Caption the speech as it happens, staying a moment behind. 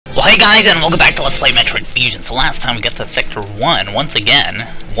Hey guys, and welcome back to Let's Play Metroid Fusion. So last time we got to Sector 1, once again,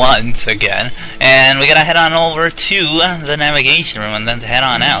 and we gotta head on over to the navigation room and then to head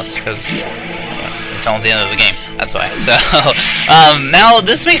on out, because it's almost the end of the game, that's why. So, now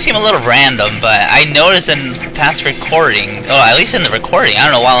this may seem a little random, but I noticed in past recording, at least in the recording, I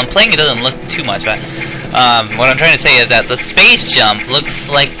don't know, while I'm playing it doesn't look too much, but what I'm trying to say is that the space jump looks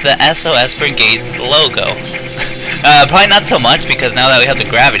like the SOS Brigade's logo. Probably not so much because now that we have the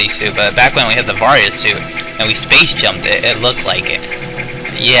gravity suit, but back when we had the Varia suit and we space jumped it, it looked like it.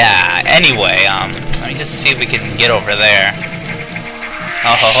 Yeah, anyway, let me just see if we can get over there.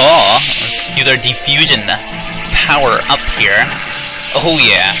 Oh ho ho, let's use our diffusion power up here. Oh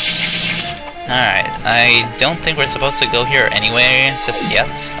yeah. Alright, I don't think we're supposed to go here anyway, just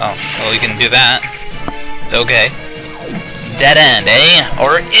yet. Oh, well we can do that. Okay. Dead end, eh?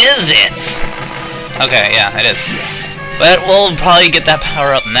 Or is it? Okay, yeah, it is. But we'll probably get that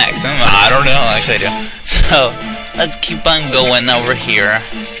power up next. I don't know, actually I do. So, let's keep on going over here.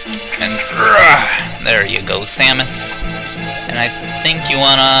 And there you go, Samus. And I think you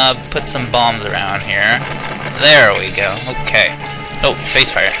wanna put some bombs around here. There we go, okay. Oh,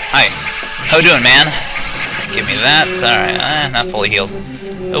 Spacefire, hi. How you doing, man? Give me that, alright, not fully healed.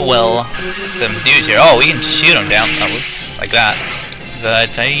 Oh well, some dudes here. Oh, we can shoot them down. Oh, whoops, like that.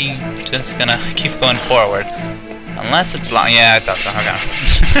 But I'm just gonna keep going forward. Unless it's long. Yeah, I thought so. Okay.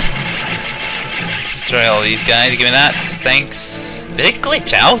 Destroy all these guys. Give me that. Thanks. Did it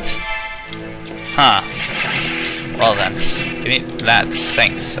glitch out? Huh. Well then. Give me that.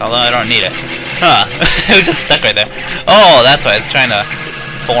 Thanks. Although I don't need it. Huh. It was just stuck right there. Oh, that's why it's trying to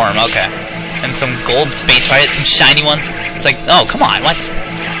form. Okay. And some gold space, right? Some shiny ones. It's like, oh, come on. What?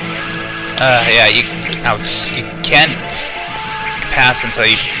 Yeah, you. Ouch. You can't pass until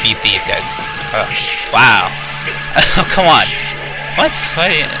you beat these guys. Wow. Oh, come on. What?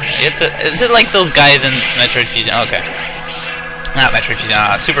 Why? You have to, is it like those guys in Metroid Fusion? Okay. Not Metroid Fusion,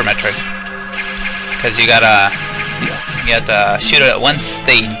 Super Metroid. Because you gotta shoot it once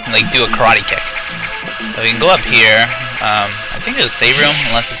they like do a karate kick. So we can go up here. I think there's a save room,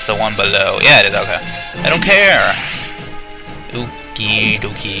 unless it's the one below. Yeah, it is. Okay. I don't care. Okie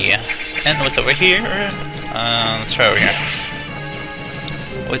dokie. And what's over here? Let's try over here.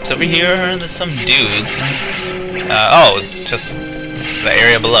 What's over here? There's some dudes. Oh, it's just the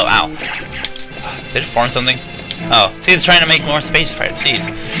area below. Ow. Did it form something? Oh, see, it's trying to make more space parts. Jeez.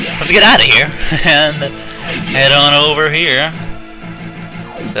 Let's get out of here and head on over here.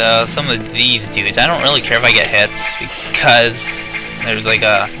 So, some of these dudes, I don't really care if I get hit because there's like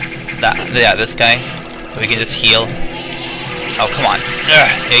this guy. So we can just heal. Oh, come on.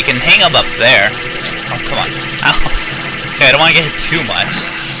 Yeah, you can hang up there. Oh, come on. Ow. Okay, I don't want to get hit too much.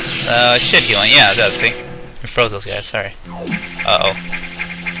 Shit healing, yeah, it does, see? We froze those guys, sorry. Uh-oh.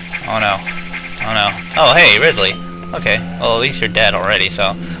 Oh no. Oh no. Oh, hey, Ridley. Okay, well, at least you're dead already,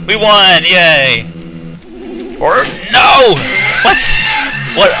 so... We won! Yay! Or... No! What?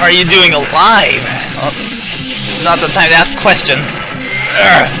 What are you doing alive? Oh, it's not the time to ask questions.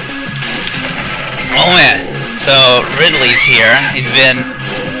 Urgh. Oh, man. So, Ridley's here. He's been,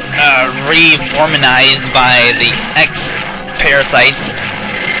 reformanized by the X-parasites.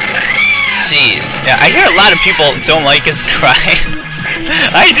 Jeez. Yeah, I hear a lot of people don't like his cry.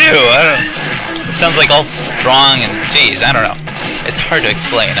 I do. I don't. It sounds like all strong and jeez. I don't know. It's hard to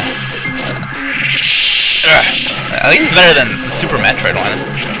explain. At least it's better than the Super Metroid one.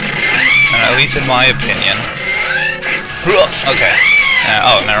 At least in my opinion. Okay.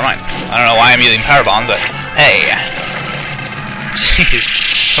 Oh, never mind. I don't know why I'm using power bombs, but hey. Jeez.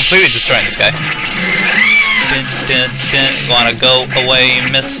 Completely destroying this guy. You wanna go away,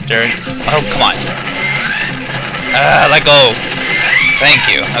 mister? Oh, come on. Let go. Thank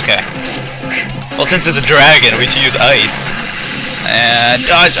you. Okay. Well, since it's a dragon, we should use ice. And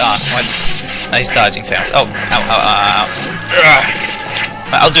dodge. Oh, what? Nice dodging, Samus. Oh, ow, ow, ow, ow.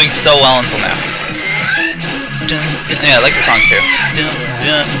 I was doing so well until now. Yeah, I like the song too.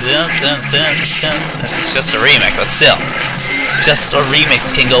 It's just a remix, but still. Just a remix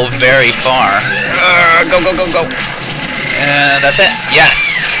can go very far. Go, go, go, go. And that's it. Yes.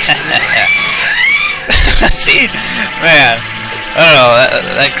 See? Man. I don't know.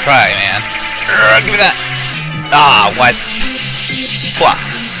 That cry, man. Give me that. Ah, what?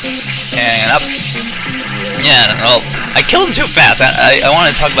 And up. Yeah, well, I killed him too fast. I want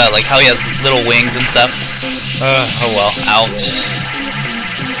to talk about like how he has little wings and stuff. Oh well. Ouch.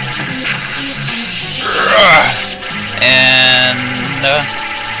 And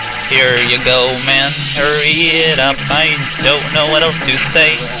Here you go, man. Hurry it up. I don't know what else to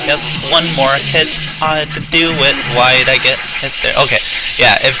say. Just one more hit. How to do it. Why did I get hit there? Okay.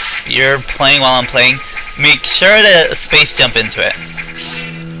 Yeah, if you're playing while I'm playing, make sure to space jump into it.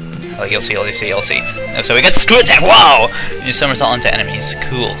 Oh, you'll see. So we got the screw attack. Wow! You somersault into enemies.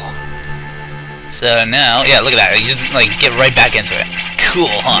 Cool. So now, yeah, look at that. You just like get right back into it. Cool,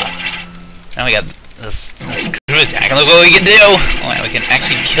 huh? Now we got this screw attack. And look what we can do! Oh, yeah, we can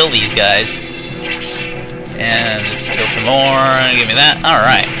actually kill these guys. And let's kill some more. Give me that.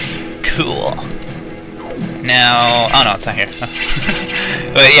 Alright. Cool. Now, oh no, it's not here.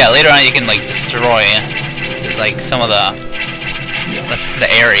 But yeah, later on you can like destroy like some of the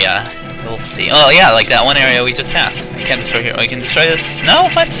area. We'll see. Oh yeah, like that one area we just passed. You can't destroy here. Oh, you can destroy this? No?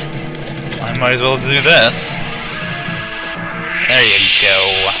 What? Well, I might as well do this. There you go.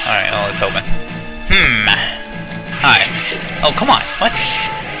 Alright, well, it's open. Hi. Oh, come on. What?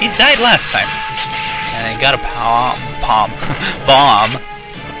 He died last time. And I got a bomb.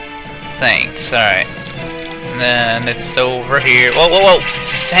 Thanks. Alright. And then it's over here. Whoa, whoa, whoa!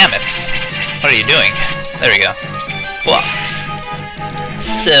 Samus! What are you doing? There we go. Whoa.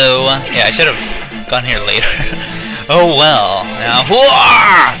 So, yeah, I should have gone here later. Oh well. Now,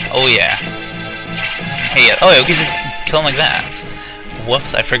 oh yeah. Hey, oh, we could just kill him like that.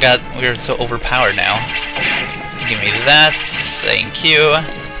 Whoops, I forgot we were so overpowered now. Give me that. Thank you.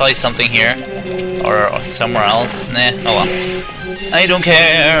 Probably something here. Or somewhere else. Nah, oh well. I don't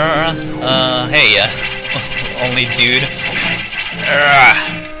care. Hey, only dude.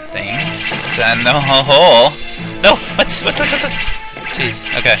 Thanks. And no, no, what? Jeez,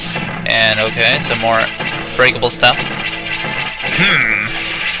 okay. And okay, some more breakable stuff.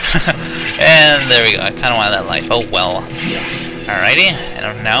 And there we go. I kind of want that life. Oh well. Alrighty.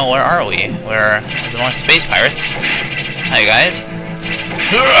 And now where are we? We're the more space pirates. Hi guys.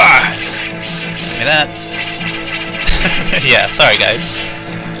 Give me that. Yeah. Sorry guys.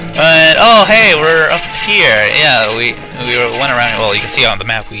 But oh hey, we're up here. Yeah, we went around. Well, you can see on the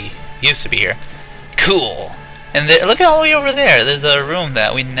map we used to be here. Cool. And there, look at all the way over there. There's a room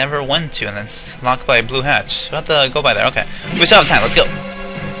that we never went to, and it's locked by a blue hatch. We'll have to go by there. Okay. We still have time. Let's go.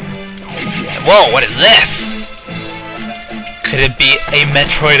 Whoa, what is this? Could it be a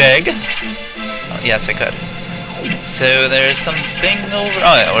Metroid egg? Oh, yes, it could. So there's something over...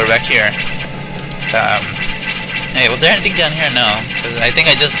 Oh, yeah, we're back here. Hey, was there anything down here? No. I think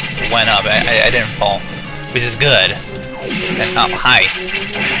I just went up. I didn't fall. Which is good. And, oh, hi.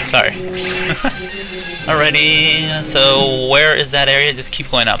 Sorry. Alrighty, so where is that area? Just keep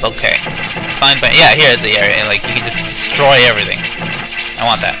going up. Okay. Fine, but yeah, here is the area. Like, you can just destroy everything. I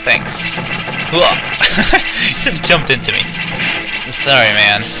want that. Thanks. Just jumped into me. Sorry,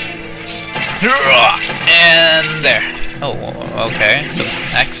 man. And there. Oh, okay. So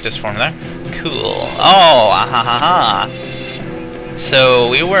X just formed there. Cool. Oh, ha. So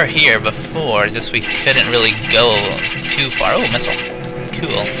we were here before, just we couldn't really go too far. Oh, missile.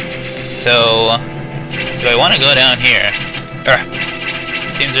 Cool. So, do I want to go down here?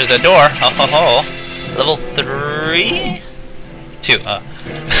 Seems there's a door. Oh. Level 3? 2.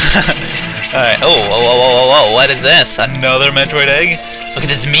 Alright. Oh, what is this? Another Metroid egg? Look at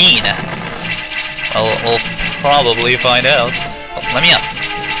this mean. Well, we'll probably find out. Oh, let me up.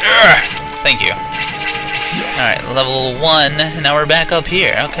 Thank you. Alright, level 1. Now we're back up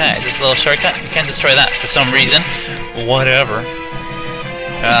here. Okay, just a little shortcut. You can't destroy that for some reason. Whatever.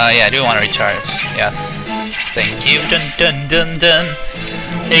 Yeah, I do want to recharge. Yes. Thank you. Dun.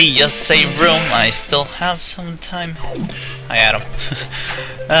 Hey, just save room. I still have some time. Hi, Adam.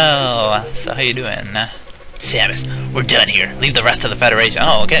 Oh, so how you doing? Samus, we're done here. Leave the rest of the Federation.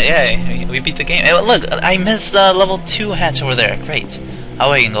 Oh, okay, yay. We beat the game. Hey, look, I missed the level 2 hatch over there. Great.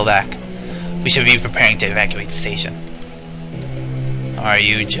 Oh, I can go back. We should be preparing to evacuate the station. Are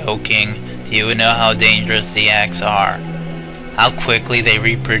you joking? Do you know how dangerous the X are? How quickly they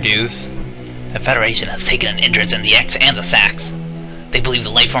reproduce? The Federation has taken an interest in the X and the Sax. They believe the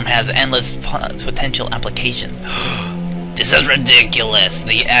lifeform has endless potential application. This is ridiculous.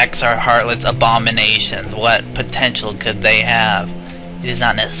 The X are heartless abominations. What potential could they have? It is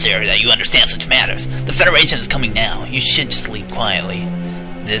not necessary that you understand such matters. The Federation is coming now. You should just leave quietly.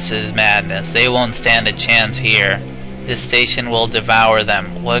 This is madness. They won't stand a chance here. This station will devour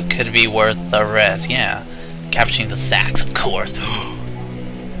them. What could be worth the risk? Yeah. Capturing the Sax, of course.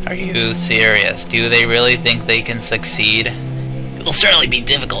 Are you serious? Do they really think they can succeed? It will certainly be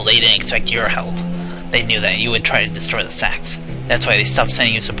difficult. They didn't expect your help. They knew that you would try to destroy the Sax. That's why they stopped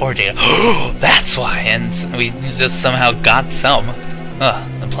sending you support data. That's why. And we just somehow got some.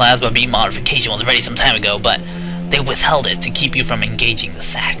 The plasma beam modification was ready some time ago, but they withheld it to keep you from engaging the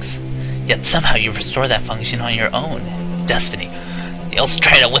Sax. Yet somehow you restore that function on your own. Destiny. They also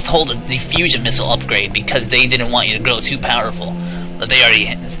tried to withhold the fusion missile upgrade because they didn't want you to grow too powerful. But they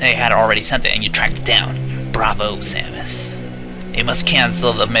had already sent it and you tracked it down. Bravo, Samus. You must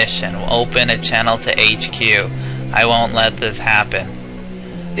cancel the mission. Open a channel to HQ. I won't let this happen.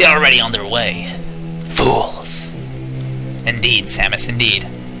 They're already on their way. Fools. Indeed, Samus, indeed.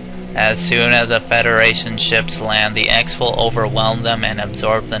 As soon as the Federation ships land, the X will overwhelm them and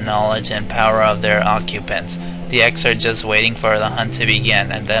absorb the knowledge and power of their occupants. The X are just waiting for the hunt to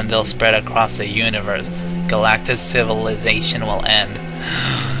begin, and then they'll spread across the universe. Galactic civilization will end.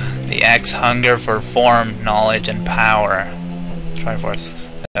 The X hunger for form, knowledge, and power. Triforce.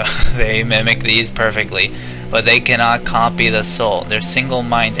 They mimic these perfectly, but they cannot copy the soul. They're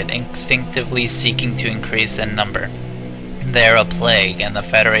single-minded, instinctively seeking to increase in number. They're a plague, and the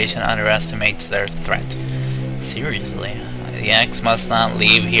Federation underestimates their threat. Seriously? The X must not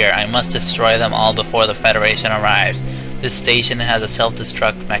leave here. I must destroy them all before the Federation arrives. This station has a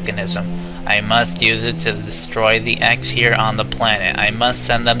self-destruct mechanism. I must use it to destroy the X here on the planet. I must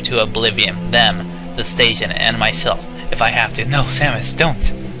send them to oblivion. Them, the station, and myself. If I have to. No, Samus,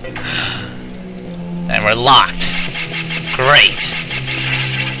 don't. And we're locked. Great.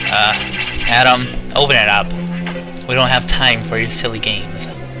 Adam, open it up. We don't have time for your silly games.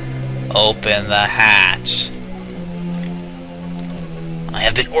 Open the hatch. I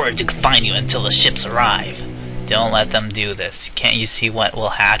have been ordered to confine you until the ships arrive. Don't let them do this. Can't you see what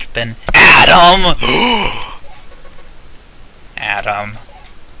will happen? Adam! Adam.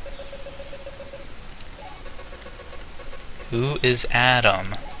 Who is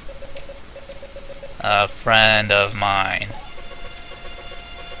Adam? A friend of mine.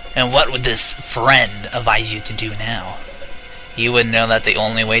 And what would this friend advise you to do now? He would know that the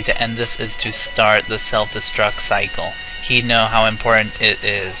only way to end this is to start the self-destruct cycle. He'd know how important it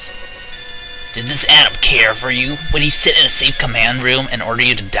is. Did this Adam care for you? Would he sit in a safe command room and order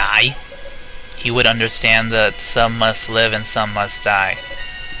you to die? He would understand that some must live and some must die.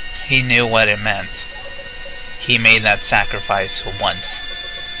 He knew what it meant. He made that sacrifice once.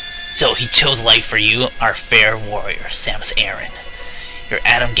 So he chose life for you, our fair warrior, Samus Aran. Your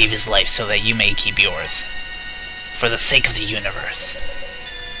Adam gave his life so that you may keep yours. For the sake of the universe.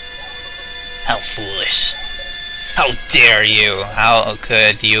 How foolish. How dare you? How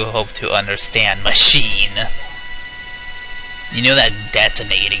could you hope to understand, machine? You know that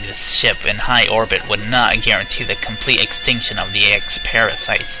detonating this ship in high orbit would not guarantee the complete extinction of the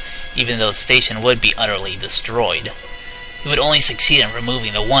X-parasites, even though the station would be utterly destroyed. You would only succeed in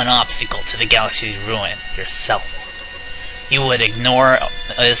removing the one obstacle to the galaxy's ruin, yourself. You would ignore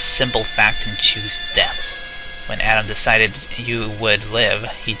a simple fact and choose death. When Adam decided you would live,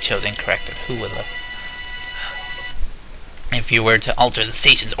 he chose incorrectly who would live. If you were to alter the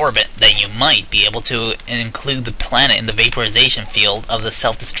station's orbit, then you might be able to include the planet in the vaporization field of the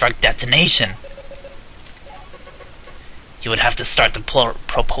self-destruct detonation. You would have to start the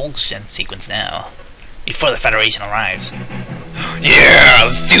propulsion sequence now, before the Federation arrives. Yeah,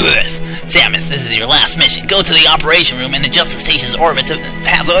 let's do this! Samus, this is your last mission. Go to the operation room and adjust the station's orbit to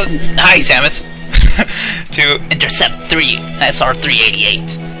pass... Hi, Samus! to intercept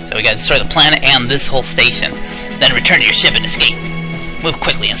SR-388. So we gotta destroy the planet and this whole station. Then return to your ship and escape. Move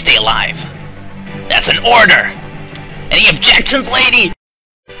quickly and stay alive. That's an order! Any objections, lady?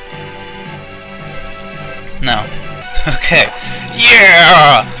 No. Okay.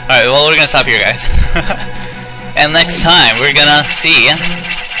 Yeah! Alright, well, we're gonna stop here, guys. And next time, we're gonna see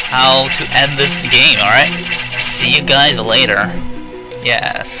how to end this game, alright? See you guys later.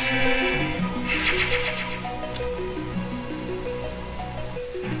 Yes.